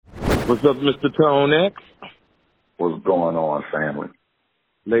What's up, Mr. Tone X? What's going on, family?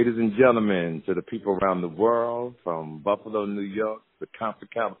 Ladies and gentlemen, to the people around the world, from Buffalo, New York, to Compton,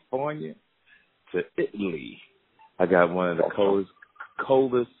 California, to Italy, I got one of the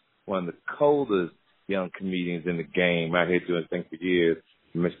coldest young comedians in the game out here doing things for years,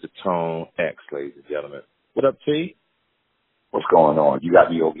 Mr. Tone X, ladies and gentlemen. What up, T? What's going on? You got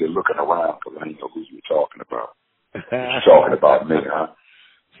me over here looking around because I didn't know who you were talking about. You're talking about me, huh?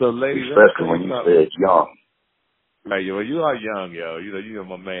 So, ladies, especially when you said young. Right, well, you are young, yo. You're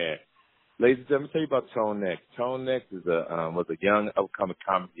my man. Ladies and gentlemen, let me tell you about Tone X. Tone X was a young upcoming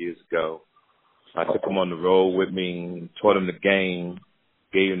comic years ago. I took him on the road with me, taught him the game,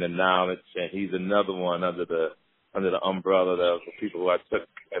 gave him the knowledge, and he's another one under the umbrella of the people who I took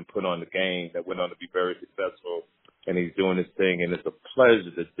and put on the game that went on to be very successful. And he's doing his thing, and it's a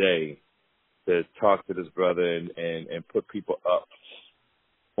pleasure today to talk to this brother and put people up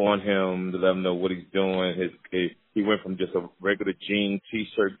on him to let him know what he's doing. He went from just a regular jean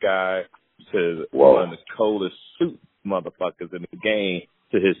T-shirt guy to one of the coldest suit motherfuckers in the game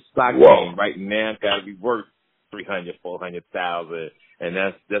to his stock game right now got to be worth $300,000, $400,000, and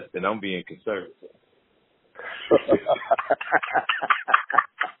and I'm being conservative.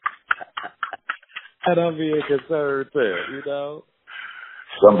 And I'm being conservative, you know.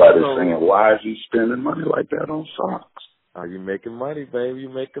 Somebody's saying, why is he spending money like that on socks? Are you making money, baby? You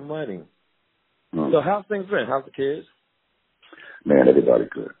making money. So how's things been? How's the kids? Man, everybody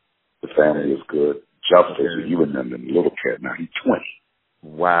good. The family is good. Justice, you remember the little cat. Now he's 20.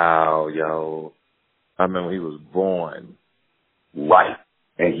 Wow, yo. I remember he was born. Right.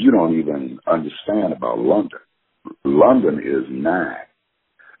 And you don't even understand about London. London is 9.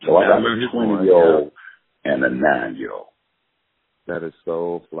 So I got a 20-year-old and a 9-year-old. That is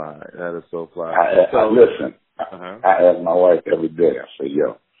so fly. Listen, I ask my wife every day, I say,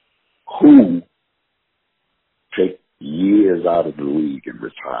 yo, who take years out of the league and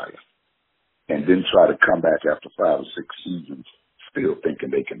retire and then try to come back after 5 or 6 seasons still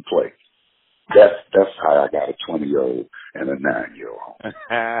thinking they can play? That's how I got a 20-year-old and a 9-year-old.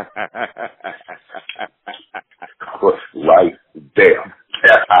 Right there.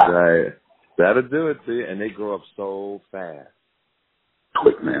 Right. That'll do it, see, and they grow up so fast.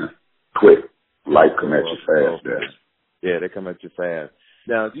 Quick, man. Quick. Life come at you fast, Dad. Yeah, they come at you fast.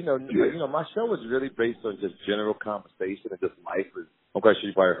 Now, you know, my show was really based on just general conversation and just life. I'm quite sure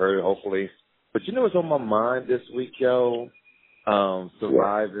you probably heard it, hopefully. But you know what's on my mind this week, yo?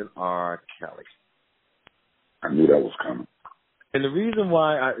 Surviving R. Kelly. I knew that was coming. And the reason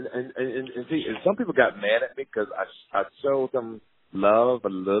why see, some people got mad at me because I showed them love a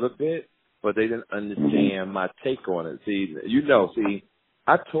little bit, but they didn't understand my take on it. See,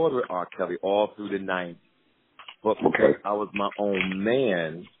 I toured with R. Kelly all through the 90s, but because I was my own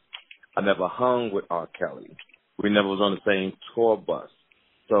man, I never hung with R. Kelly. We never was on the same tour bus.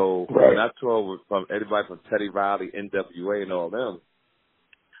 So when I toured from everybody from Teddy Riley, NWA, and all them,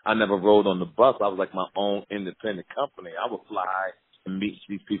 I never rode on the bus. I was like my own independent company. I would fly and meet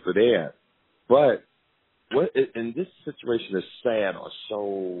these people there. But in this situation is sad on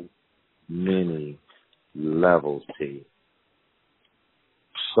so many levels, T.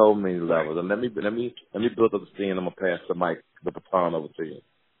 So many levels. And let me build up the scene. I'm gonna pass the baton over to you.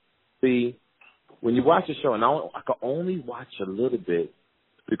 See, when you watch the show, and I can only watch a little bit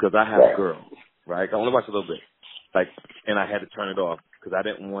because I have girls, right? I can only watch a little bit, and I had to turn it off because I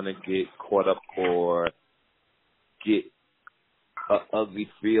didn't want to get caught up or get an ugly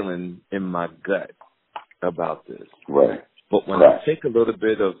feeling in my gut about this. Right. But when I take a little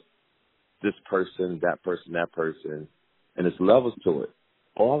bit of this person, that person, and there's levels to it,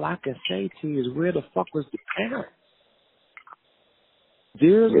 all I can say to you is, where the fuck was the parents?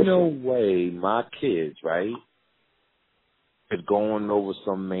 There's no way my kids, right, is going over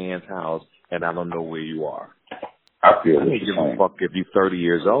some man's house and I don't know where you are. I feel I don't give a fuck if you're 30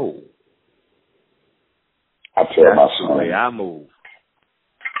 years old. I tell my son. That's the way I move.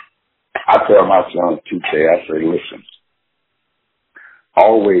 I tell my son, TK, I say, listen,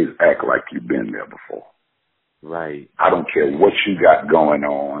 always act like you've been there before. Right. I don't care what you got going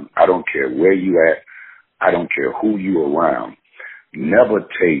on. I don't care where you at. I don't care who you around. Never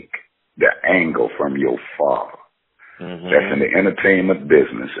take the angle from your father. That's in the entertainment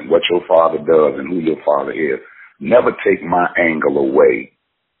business and what your father does and who your father is. Never take my angle away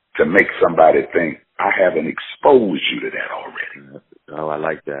to make somebody think I haven't exposed you to that already. Oh, I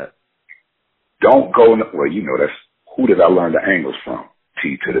like that. Don't go, well, you know, that's, who did I learn the angles from?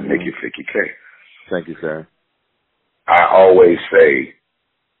 T to the Mickey 50K. Thank you, sir. I always say,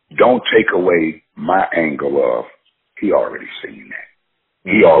 don't take away my angle of, he already seen that.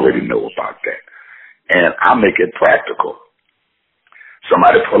 He already know about that. And I make it practical.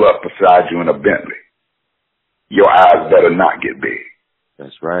 Somebody pull up beside you in a Bentley. Your eyes better not get big.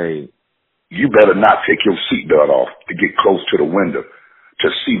 That's right. You better not take your seatbelt off to get close to the window to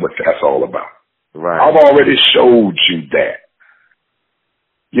see what that's all about. Right. I've already showed you that.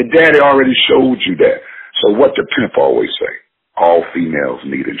 Your daddy already showed you that. So what the pimp always say, all females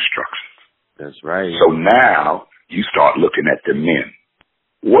need instructions. That's right. So now you start looking at the men.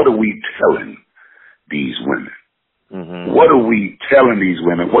 What are we telling these women? Mm-hmm. What are we telling these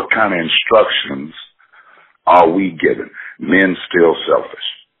women? What kind of instructions are we giving? Men still selfish.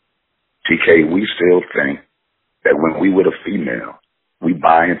 TK, we still think that when we with a female, we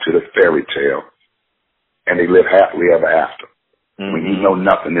buy into the fairy tale and they live happily ever after. Mm-hmm. When you know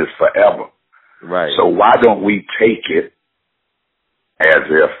nothing is forever. Right. So why don't we take it as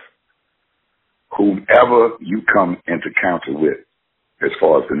if whomever you come into encounter with, as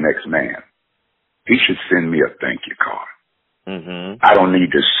far as the next man, he should send me a thank you card. Mm-hmm. I don't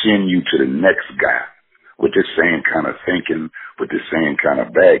need to send you to the next guy with the same kind of thinking, with the same kind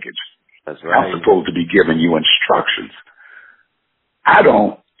of baggage. That's right. I'm supposed to be giving you instructions. I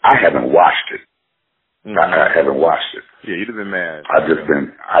haven't watched it. Mm-hmm. I haven't watched it. Yeah, you'd have been mad. I just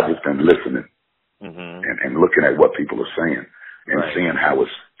been listening mm-hmm. and looking at what people are saying and right. seeing how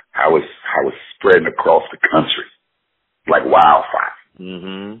it's spreading across the country like wildfire.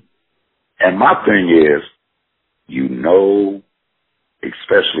 Mm-hmm. And my thing is,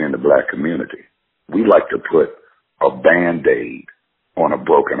 especially in the black community, we like to put a Band-Aid on a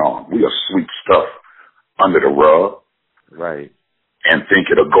broken arm. We'll sweep stuff under the rug. Right. And think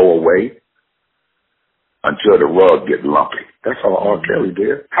it'll go away until the rug get lumpy. That's all R. Kelly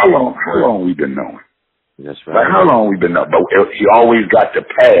did. How long we been knowing? That's right. Like how long we been knowing? But he always got the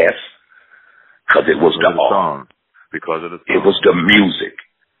pass because it was the song. Because of the song. It was the music.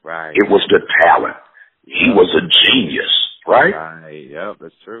 Right. It was the talent. He was a genius, right? Right. Yep,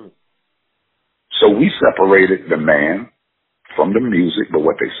 that's true. So we separated the man from the music, but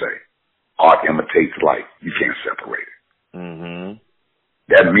what they say, art imitates life. You can't separate it. Mm-hmm.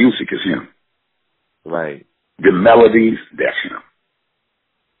 That music is him. Right. The melodies, that's him.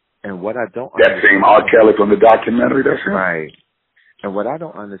 And what I don't that understand, same R. Kelly from the documentary, that's him. Right. And what I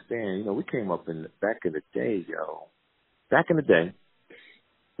don't understand, we came up back in the day, Back in the day,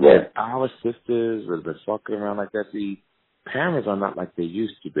 right. Our sisters would have been fucking around like that. See, parents are not like they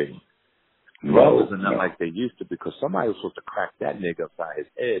used to be. Brothers are not like they used to, because somebody was supposed to crack that nigga upside his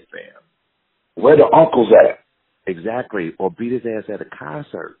head, fam. Where the uncles at? Exactly. Or beat his ass at a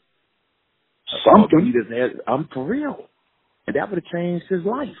concert. Something. Or beat his ass. I'm for real. And that would have changed his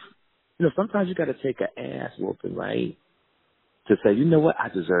life. Sometimes you got to take an ass whooping, right? To say, you know what? I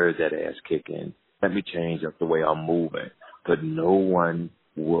deserve that ass kicking. Let me change up the way I'm moving. But no one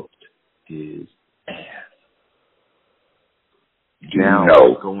whooped his ass.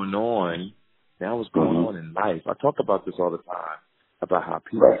 What's going on? Now what's going on in life? I talk about this all the time, about how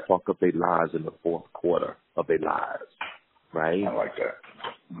people fuck up their lives in the fourth quarter of their lives, right? I like that.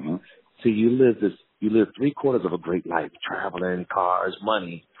 Mm-hmm. See, you live 3/4 of a great life, traveling, cars,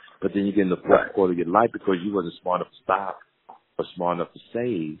 money, but then you get in the fourth quarter of your life because you wasn't smart enough to stop or smart enough to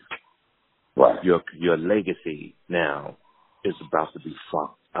save. Right. Your legacy now is about to be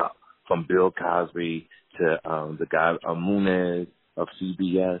fucked up. From Bill Cosby to the guy Munez of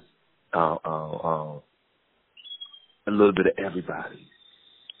CBS, a little bit of everybody.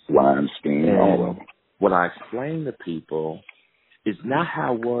 Weinstein, all of them. What I explain to people is not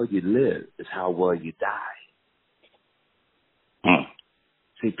how well you live, it's how well you die.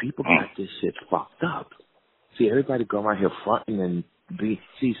 See, people got this shit fucked up. See, everybody go around here fronting and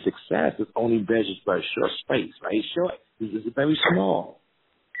see success is only measured by a short space, right? Short. It's very small.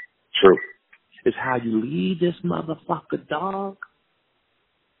 True. It's how you lead this motherfucker, dog.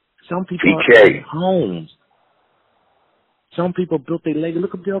 Some people PK. are in homes. Some people built their legacy.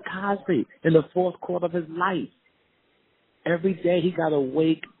 Look at Bill Cosby in the fourth quarter of his life. Every day he got to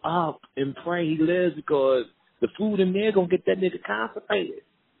wake up and pray he lives, because the food in there going to get that nigga constipated.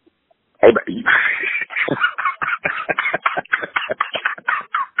 Hey,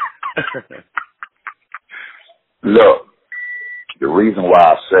 look, the reason why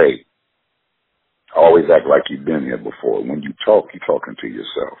I say always act like you've been here before. When you talk, you're talking to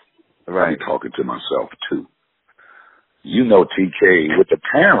yourself. Right. I'm talking to myself too. TK, with the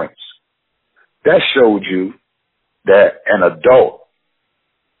parents, that showed you that an adult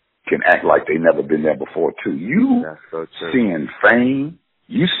can act like they never been there before too. You so seeing fame,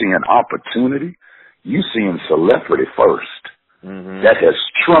 you seeing opportunity, you seeing celebrity first. Mm-hmm. That has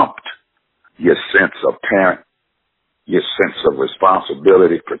trumped your sense of parent your sense of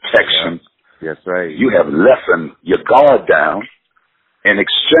responsibility, protection. Yep. That's right. You have lessened your guard down in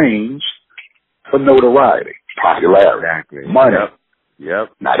exchange for notoriety, popularity, money. Yep.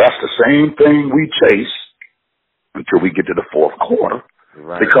 Now, that's the same thing we chase until we get to the fourth quarter.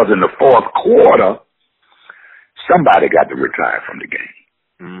 Right. Because in the fourth quarter, somebody got to retire from the game.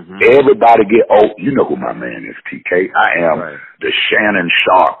 Mm-hmm. Everybody get, you know who my man is, TK. I am the Shannon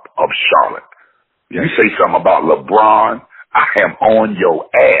Sharp of Charlotte. You say something about LeBron, I am on your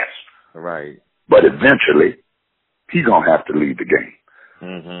ass. Right. But eventually, he going to have to leave the game.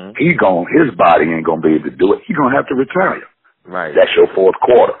 Mm-hmm. His body ain't going to be able to do it. He going to have to retire. Right. That's your fourth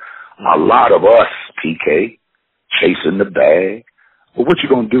quarter. Mm-hmm. A lot of us, TK, chasing the bag. Well, what you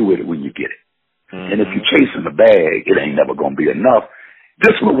going to do with it when you get it? Mm-hmm. And if you're chasing the bag, it ain't never going to be enough.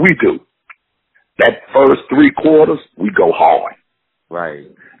 This is what we do. That first 3 quarters, we go hard. Right.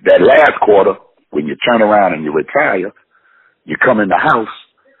 That last quarter, when you turn around and you retire, you come in the house,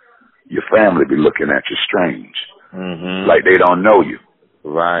 your family be looking at you strange. Mm-hmm. Like they don't know you.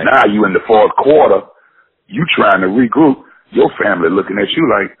 Right. Now you in the fourth quarter, you trying to regroup, your family looking at you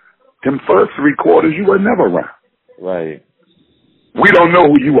like, them first 3 quarters, you were never around. Right. We don't know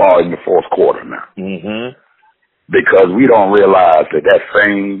who you are in the fourth quarter now. Mm-hmm. Because we don't realize that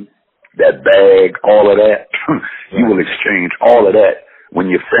fame, that bag, all of that, you will exchange all of that when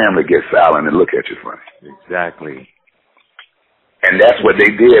your family gets silent and look at you funny. Exactly. And that's what they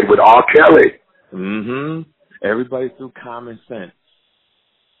did with R. Kelly. Mm-hmm. Everybody threw common sense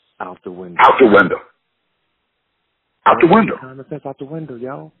out the window. Out the window. Out the window. Common sense out the window,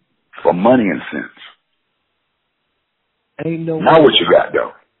 yo. For money and sense. Ain't no now what you got,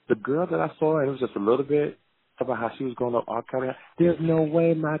 though? The girl that I saw, and it was just a little bit about how she was going to R. Kelly. There's no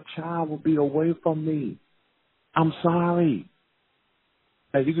way my child will be away from me. I'm sorry.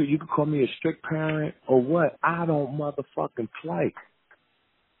 Like, you could call me a strict parent or what. I don't motherfucking play.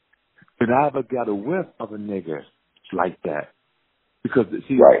 But I ever got a whiff of a nigga like that. Because,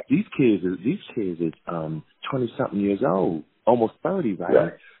 see, these kids is 20-something years old, almost 30,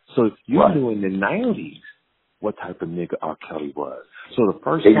 right? So you knew in the 90s what type of nigga R. Kelly was. So the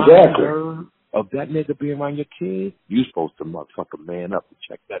first time you heard of that nigga being around your kid, you supposed to motherfucking man up and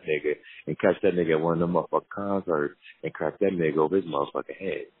check that nigga and catch that nigga at one of them motherfucking concerts and crack that nigga over his motherfucking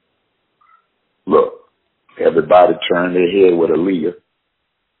head. Look, everybody turned their head with Aaliyah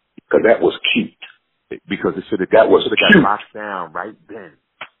because that was cute. Because it should have got locked down right then.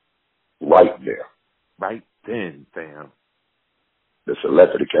 Right there. Right then, fam. The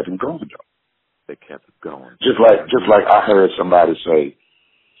celebrity kept him going, though. They kept it going. Just like I heard somebody say,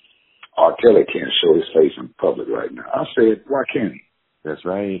 R. Kelly can't show his face in public right now. I said, why can't he? That's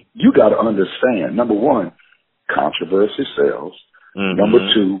right. You got to understand, number one, controversy sells. Mm-hmm. Number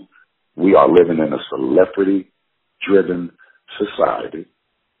two, we are living in a celebrity-driven society.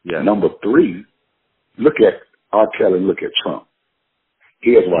 Yeah. Number three, look at R. Kelly, look at Trump.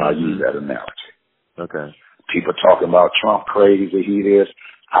 Here's why I use that analogy. Okay. People talking about Trump crazy, he is.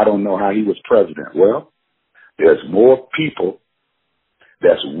 I don't know how he was president. Well, there's more people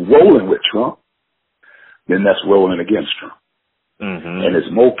that's rolling with Trump than that's rolling against Trump. Mm-hmm. And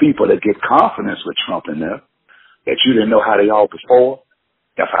there's more people that get confidence with Trump in there that you didn't know how they are before.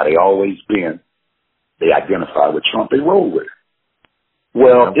 That's how they always been. They identify with Trump. They roll with it.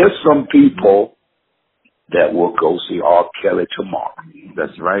 Well, there's some people that will go see R. Kelly tomorrow.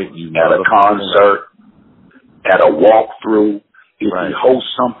 That's right. At a concert, at a walkthrough. If he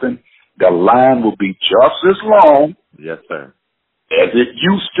hosts something, the line will be just as long. Yes, sir. As it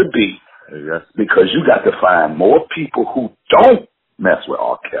used to be. Yes. Because you got to find more people who don't mess with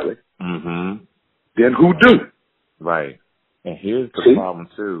R. Kelly than who do. Right. And here's the problem,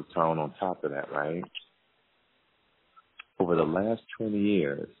 too, Tone, on top of that, right? Over the last 20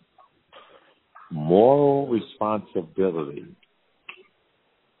 years, moral responsibility,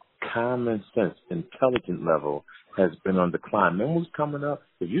 common sense, intelligent level has been on decline. Remember who's coming up?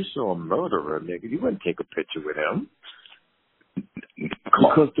 If you saw a murderer, nigga, you wouldn't take a picture with him.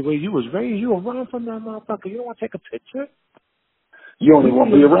 Because the way you was raised, you were running from that motherfucker. You don't want to take a picture. You only want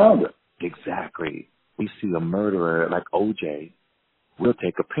to be around it. Exactly. We see a murderer like OJ, we'll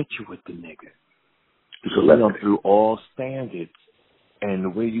take a picture with the nigga. Because we went through all standards. And the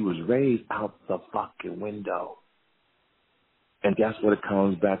way you was raised, out the fucking window. And that's what it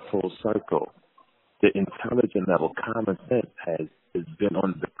comes back full circle. The intelligent level, common sense has been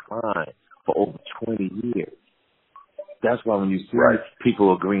on decline for over 20 years. That's why when you see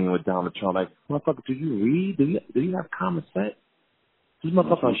people agreeing with Donald Trump, like, motherfucker, do you read? Do you have common sense? This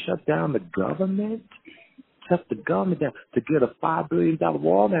motherfucker shut down the government? Shut the government down to get a $5 billion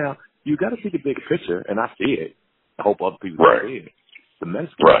wall now. You got to see the big picture, and I see it. hope other people see it. The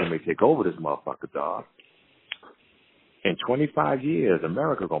Mexicans may take over this motherfucker, dog. In 25 years,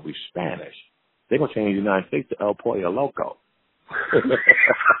 America going to be Spanish. They're going to change the United States to El Pollo Loco.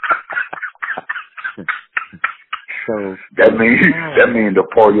 So that means the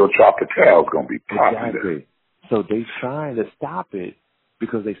Pollo Tropical is going to be popular. Exactly. So they trying to stop it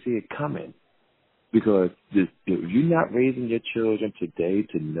because they see it coming. Because if you're not raising your children today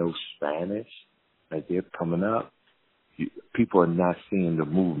to know Spanish as they're coming up, people are not seeing the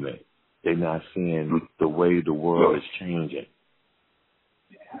movement. They're not seeing the way the world is changing.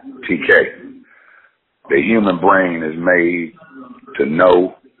 TK, the human brain is made to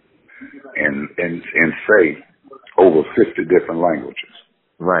know and say over 50 different languages.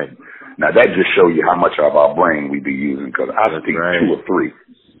 Right. Now, that just shows you how much of our brain we be using, because I speak 2 or 3.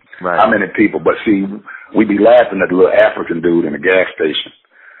 Right. How many people? But see, we be laughing at the little African dude in the gas station.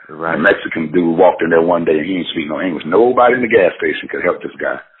 Right. The Mexican dude walked in there one day and he didn't speak no English. Nobody in the gas station could help this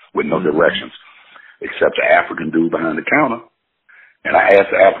guy with no directions, except the African dude behind the counter. And I asked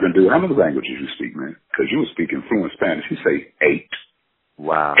the African dude, how many languages you speak, man? Because you were speaking fluent Spanish. He say 8.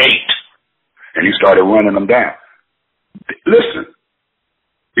 Wow. 8. And he started running them down. Listen,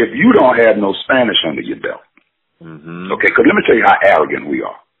 if you don't have no Spanish under your belt, okay, because let me tell you how arrogant we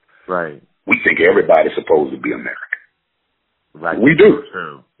are. Right. We think everybody's supposed to be American. Right. We do.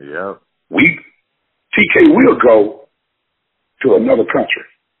 True. Yep. TK, we'll go to another country.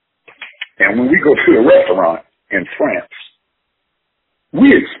 And when we go to a restaurant in France, we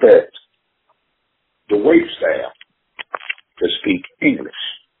expect the wait staff to speak English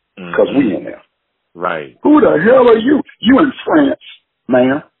because we in there. Right. Who the hell are you? You in France,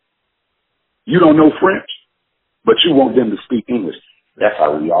 man. You don't know French, but you want them to speak English. That's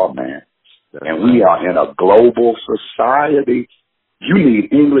how we are, man. And we are in a global society. You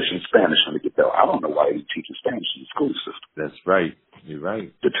need English and Spanish under your belt. I don't know why they teach Spanish in the school system. That's right. You're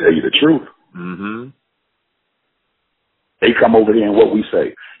right. To tell you the truth. They come over here and what we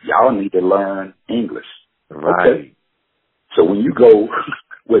say, y'all need to learn English. Right. Okay? So when you go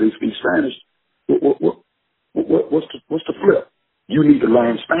where they speak Spanish, what's the flip? You need to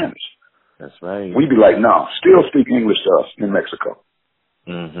learn Spanish. That's right. We be like, no, still speak English to us in Mexico.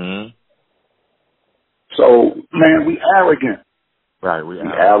 So, man, we arrogant. Right, we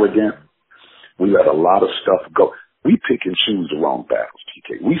arrogant. We let a lot of stuff go. We pick and choose the wrong battles,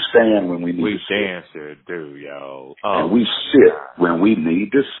 TK. We stand when we need to sit. We damn sure do, yo. And we sit when we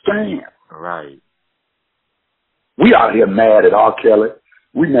need to stand. Right. We out here mad at R. Kelly.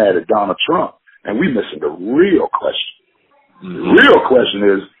 We mad at Donald Trump. And we missing the real question. The real question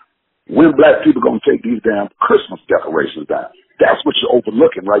is, when black people going to take these damn Christmas decorations down? That's what you're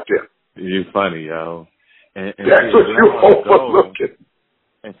overlooking right there. You're funny, yo. And that's what you're overlooking.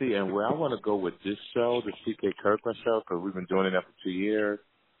 And see, and where I want to go with this show, the TK Kirkland show, because we've been doing it now for 2 years,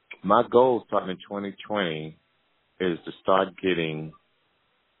 my goal starting in 2020 is to start getting,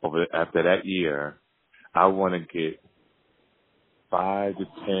 after that year, I want to get 5 to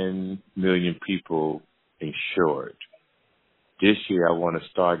 10 million people insured. This year, I want to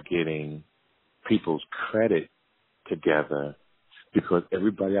start getting people's credit together because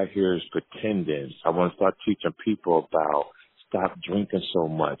everybody out here is pretending. I want to start teaching people about stop drinking so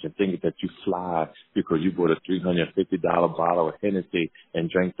much and thinking that you fly because you bought a $350 bottle of Hennessy and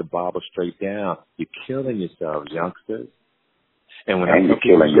drank the bottle straight down. You're killing yourselves, youngsters. And you're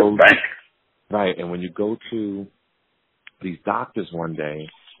killing your bank. Right, and when you go to these doctors one day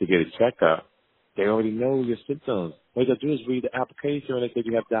to get a checkup, they already know your symptoms. What you got to do is read the application and they say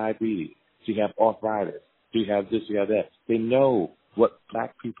you have diabetes, you have arthritis, you have this, you have that. They know what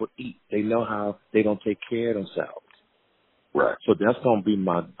black people eat. They know how they don't take care of themselves. Right. So that's going to be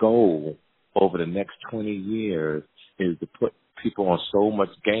my goal over the next 20 years is to put people on so much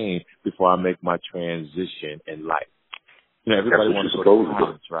game before I make my transition in life. You know, everybody wants to go to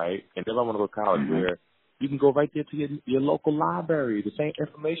college, right? And everybody want to go to college where you can go right there to your local library. The same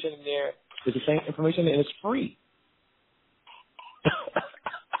information in there is the same information and it's free.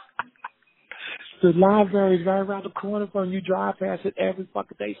 The library is right around the corner from you. Drive past it every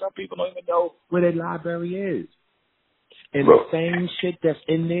fucking day. Some people don't even know where their library is. And the same shit that's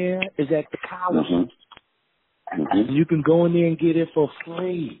in there is at the college. You can go in there and get it for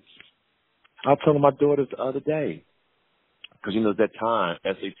free. I was telling my daughters the other day, because, you know, that time,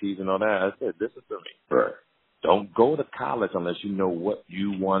 SATs and all that, I said, listen to me. Right. Don't go to college unless you know what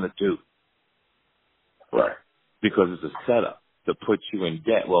you want to do. Right. Because it's a setup to put you in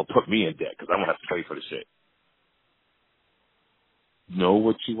debt. Well, put me in debt because I'm going to have to pay for the shit. Know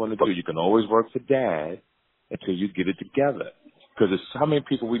what you want to do. You can always work for dad until you get it together. Because there's how many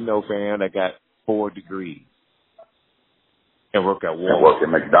people we know, fam, that got 4 degrees. and work at Walmart. And work at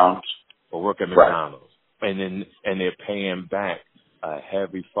McDonald's. Or work at McDonald's. Right. And they're paying back a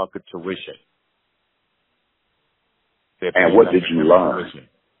heavy fucking tuition. And what did you learn? Tuition.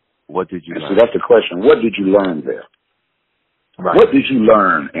 What did you learn? So that's the question. What did you learn there? Right. What did you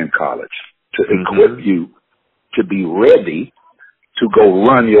learn in college to equip you to be ready to go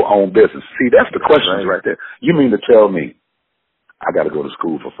run your own business? See, that's the question right there. You mean to tell me I got to go to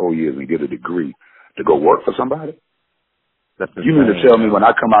school for 4 years and get a degree to go work for somebody? You mean to tell me when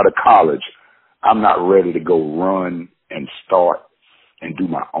I come out of college, I'm not ready to go run and start and do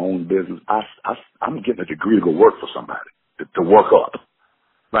my own business? I'm getting a degree to go work for somebody, to work up.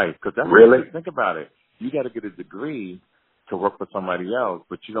 Right, because that's really? Think about it. You got to get a degree to work for somebody else,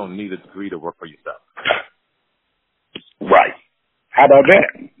 but you don't need a degree to work for yourself. Right. How about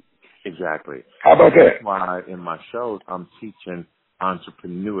that? Exactly. How about that? That's why in my shows I'm teaching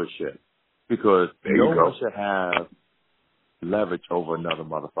entrepreneurship, because no one should have leverage over another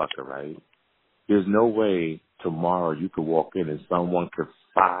motherfucker, right? There's no way tomorrow you could walk in and someone could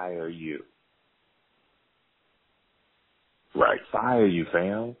fire you. Right. Fire you,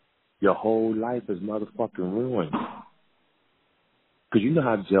 fam. Your whole life is motherfucking ruined. Because you know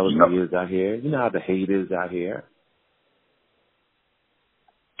how jealousy is out here. You know how the hate is out here.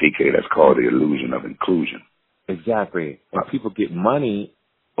 TK, that's called the illusion of inclusion. Exactly. And people get money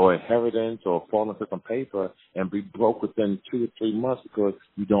or inheritance or fall into some paper and be broke within 2 or 3 months because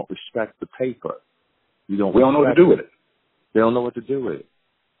you don't respect the paper. We don't know what to do with it. They don't know what to do with it.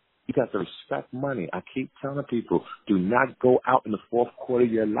 You got to respect money. I keep telling people, do not go out in the fourth quarter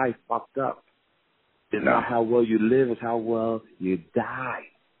of your life fucked up. It's not how well you live, it's how well you die.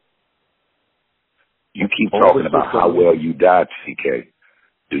 You keep talking about how well you died, TK.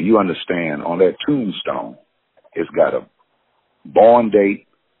 Do you understand on that tombstone, it's got a born date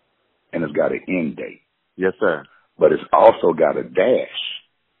and it's got an end date. Yes, sir. But it's also got a dash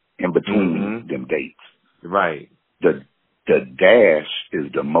in between them dates. Right. The dash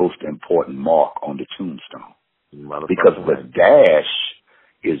is the most important mark on the tombstone. Because the dash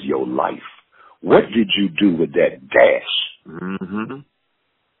is your life. What did you do with that dash?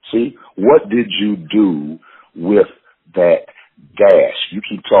 See, what did you do with that dash? You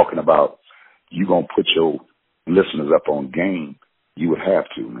keep talking about you going to put your listeners up on game. You would have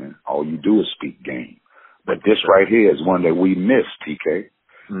to, man. All you do is speak game. But this right here is one that we miss, TK.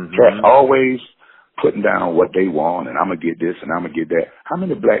 Cats always putting down what they want, and I'm going to get this and I'm going to get that. How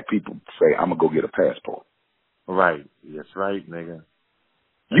many black people say, I'm going to go get a passport? Right. That's right, nigga.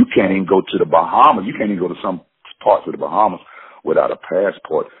 You can't even go to the Bahamas. You can't even go to some parts of the Bahamas without a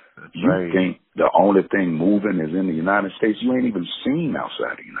passport. You think the only thing moving is in the United States? You ain't even seen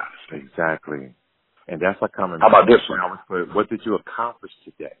outside the United States. Exactly. And that's like coming. How about this one? What did you accomplish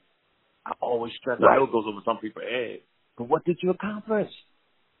today? I always stress. I know it goes over some people's heads, but what did you accomplish?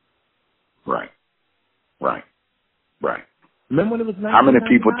 Right. Remember when it was 1999? How many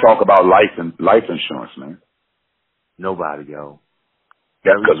people talk about life insurance, man? Nobody, yo.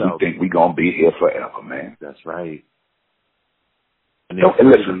 That's because we think we're going to be here forever, man. That's right. And they're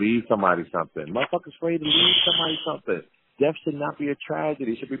afraid to leave somebody something. Motherfuckers afraid to leave somebody something. Death should not be a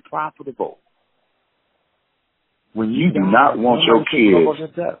tragedy. It should be profitable. When you do not want your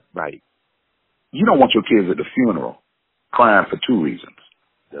kids, right? You don't want your kids at the funeral crying for 2 reasons.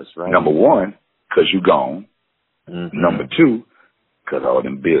 That's right. Number one, because you're gone. Number two, because all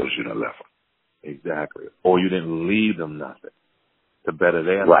them bills you done left them. Exactly. Or you didn't leave them nothing to better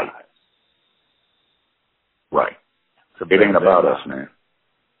their lives. Right. It ain't about us, man.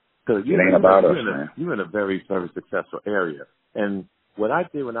 It ain't about us, man. You're in a very, very successful area. And what I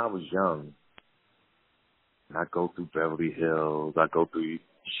did when I was young, I go through Beverly Hills, I go through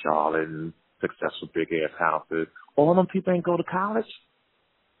Charlotte and successful big-ass houses. All them people ain't go to college?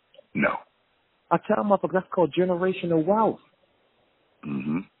 No. I tell motherfuckers, that's called generational wealth.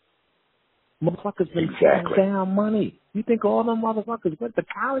 Motherfuckers been paying down money. You think all them motherfuckers went to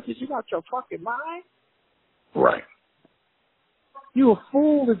colleges? You got your fucking mind? Right. You a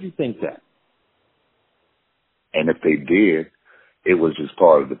fool if you think that. And if they did, it was just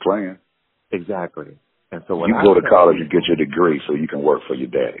part of the plan. Exactly. And so when you go to college and get your degree so you can work for your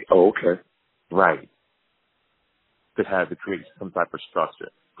daddy. Oh, okay. Right. To have to create some type of structure.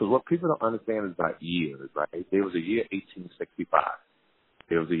 Because what people don't understand is about years, right? There was a year 1865.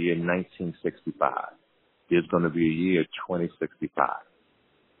 There was a year 1965. There's going to be a year 2065.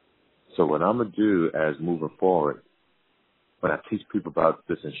 So what I'm going to do as moving forward, when I teach people about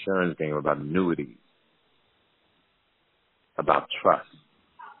this insurance game, about annuities, about trust,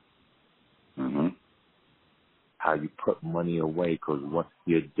 how you put money away, because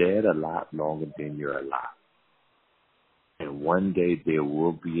you're dead a lot longer than you're alive. And one day there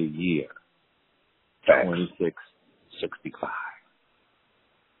will be a year, 2665.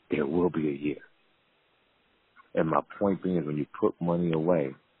 There will be a year. And my point being is when you put money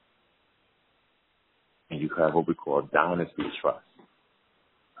away and you have what we call dynasty trust,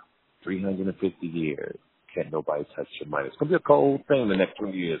 350 years, can't nobody touch your money. It's going to be a cold thing the next 2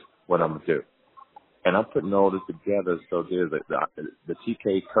 years, what I'm going to do. And I'm putting all this together so there's the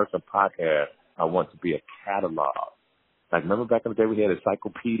TK Kirkland podcast, I want to be a catalog. Like, remember back in the day we had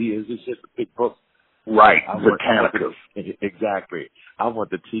encyclopedias and shit, the big books? Right, Britannicas. Exactly. I want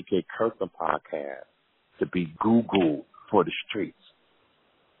the TK Kirkland podcast to be Google for the streets.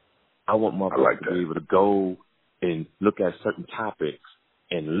 I want motherfuckers to be able to go and look at certain topics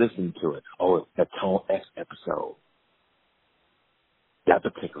and listen to it. Oh, that Tone X episode. That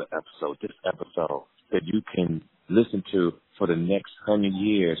particular episode, this episode that you can listen to for the next 100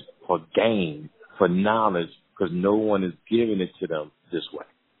 years for gain, for knowledge, because no one is giving it to them this way.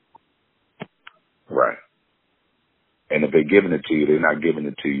 Right. And if they're giving it to you, they're not giving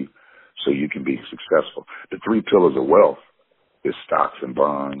it to you so you can be successful. The 3 pillars of wealth is stocks and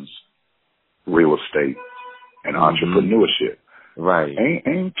bonds, real estate, and entrepreneurship. Right.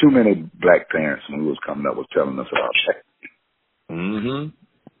 Ain't too many black parents when we was coming up was telling us about that.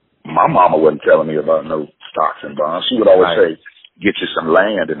 My mama wasn't telling me about no stocks and bonds. She would always say, get you some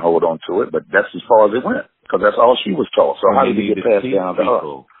land and hold on to it, but that's as far as it went because that's all she was taught. So how did it get passed down to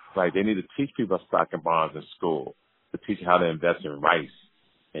us? Right. They need to teach people about stock and bonds in school, to teach how to invest in rice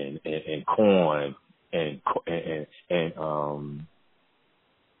and corn and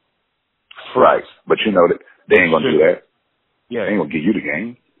right. But you know that they ain't gonna do that. Yeah. They ain't gonna give you the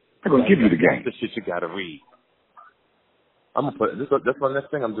game. They're gonna give you the game. That's the shit you gotta read. I'm gonna put that's my next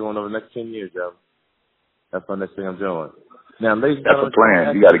thing I'm doing over the next 10 years, yo. That's my next thing I'm doing. Now, ladies and gentlemen, that's the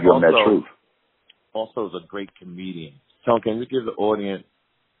plan. You got to give them that truth. Also, is a great comedian. Tone, can you give the audience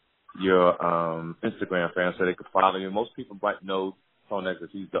your Instagram fans so they can follow you? Most people might know Tone X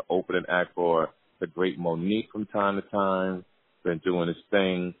because he's the opening act for the great Monique from time to time. Been doing his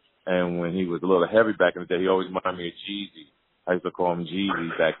thing, and when he was a little heavy back in the day, he always reminded me of Jeezy. I used to call him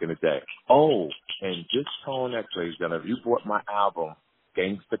Jeezy back in the day. Oh, and just Tone X, ladies and gentlemen, if you bought my album,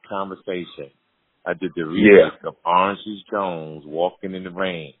 Gangsta Conversation, I did the remake of Orange Juice Jones, Walking in the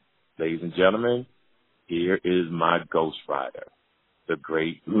Rain. Ladies and gentlemen, here is my Ghost Rider, the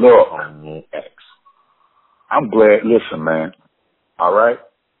great Tone X. I'm glad. Listen, man. All right?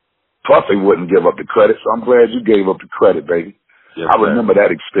 Puffy wouldn't give up the credit, so I'm glad you gave up the credit, baby. Yes, I remember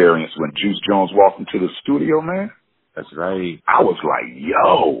that experience when Juice Jones walked into the studio, man. That's right. I was like,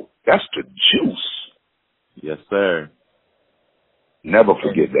 yo, that's the juice. Yes, sir. Never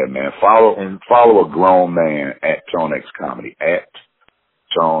forget that, man. Follow a grown man at Tone X Comedy, at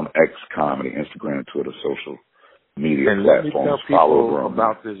Tone X Comedy, Instagram, Twitter, social media and platforms. Let me tell people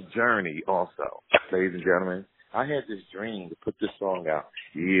about this journey also, ladies and gentlemen. I had this dream to put this song out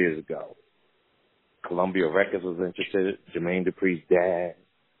years ago. Columbia Records was interested, Jermaine Dupri's dad.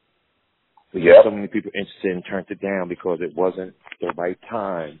 We had so many people interested and turned it down because it wasn't the right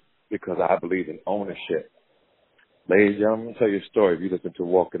time, because I believe in ownership. Ladies and gentlemen, I'll tell you a story if you listen to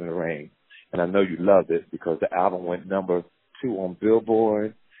Walking in the Rain. And I know you loved it because the album went number 2 on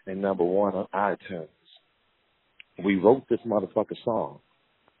Billboard and number 1 on iTunes. We wrote this motherfucker song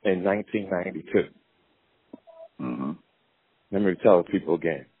in 1992. Let me tell people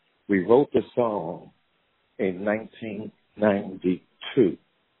again. We wrote the song in 1992.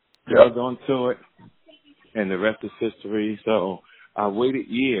 Dug onto it, and the rest is history. So I waited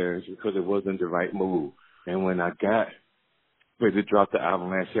years because it wasn't the right move. And when I got ready to drop the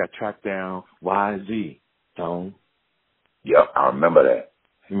album last year, I tracked down YZ, Tone. Yep, I remember that.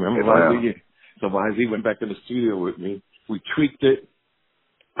 You remember YZ? So YZ went back in the studio with me. We tweaked it,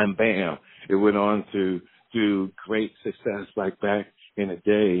 and bam, it went on to do great success like back in the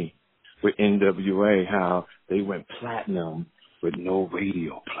day with NWA, how they went platinum with no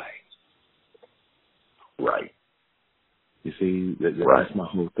radio play. Right. You see, that's my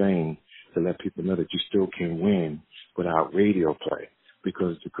whole thing, to let people know that you still can win without radio play.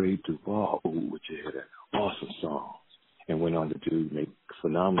 Because the great Duval, which had awesome songs and went on to make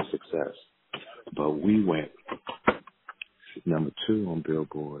phenomenal success. But we went number 2 on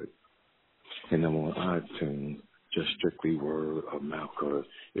Billboard and number 1 on iTunes, just strictly word of mouth, because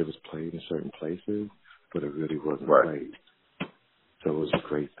it was played in certain places, but it really wasn't played. So it was a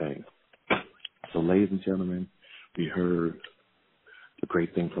great thing. So, ladies and gentlemen, we heard the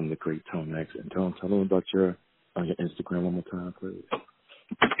great thing from the great Tone X. And tell them about your Instagram one more time, please.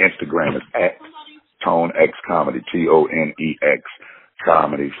 Instagram is at Tone X Comedy, TONEX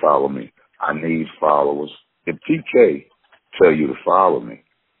Comedy. Follow me. I need followers. If TK tell you to follow me.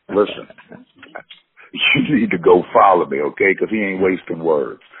 Listen, you need to go follow me, okay? Because he ain't wasting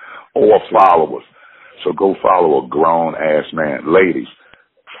words. Or followers. So go follow a grown-ass man. Ladies,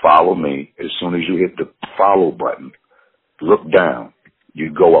 follow me. As soon as you hit the follow button, look down. You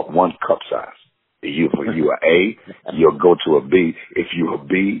go up one cup size. If you are A, you'll go to a B. If you're a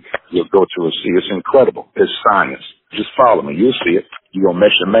B, you'll go to a C. It's incredible. It's science. Just follow me. You'll see it. You're going to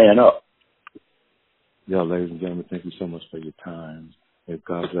mess your man up. Yo, ladies and gentlemen, thank you so much for your time. May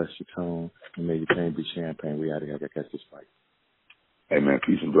God bless your tone, and may your pain be champagne. We gotta catch this fight. Hey, man,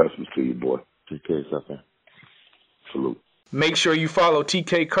 peace and blessings to you, boy. Take care of yourself, man. Salute. Make sure you follow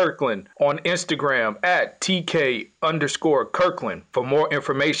TK Kirkland on Instagram at TK_Kirkland for more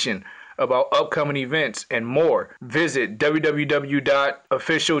information about upcoming events and more. Visit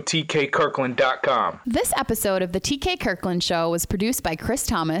www.officialtkkirkland.com. This episode of the TK Kirkland Show was produced by Chris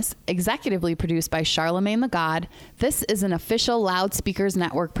Thomas, executively produced by Charlemagne the God. This is an official Loudspeakers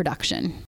Network production.